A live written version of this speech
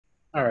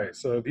All right,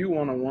 so if you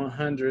want to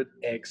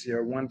 100x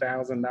your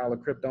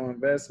 $1,000 crypto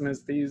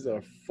investments, these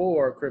are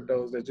four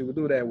cryptos that you would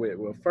do that with.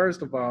 Well,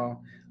 first of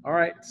all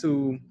right,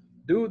 to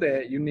do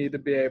that, you need to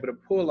be able to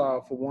pull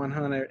off a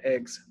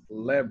 100x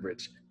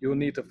leverage. You'll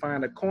need to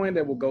find a coin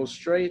that will go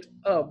straight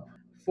up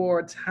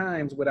 4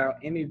 times without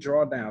any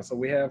drawdown. So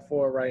we have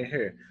four right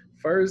here.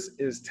 First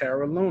is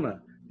Terra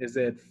Luna, is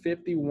at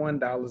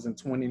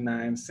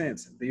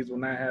 $51.29. These will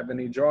not have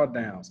any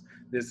drawdowns.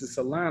 This is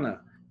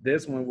Solana.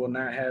 This one will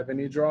not have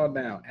any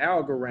drawdown.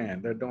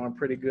 Algorand, they're doing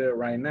pretty good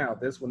right now.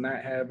 This will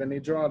not have any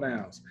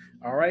drawdowns.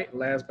 All right,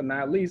 last but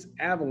not least,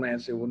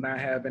 Avalanche, it will not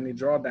have any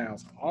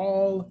drawdowns.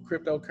 All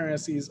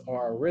cryptocurrencies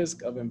are a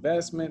risk of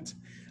investment,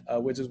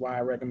 which is why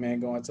I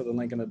recommend going to the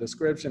link in the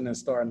description and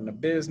starting a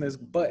business.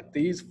 But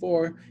these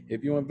four,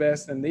 if you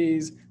invest in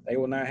these, they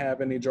will not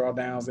have any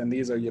drawdowns, and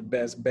these are your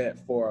best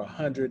bet for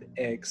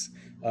 100x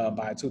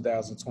by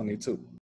 2022.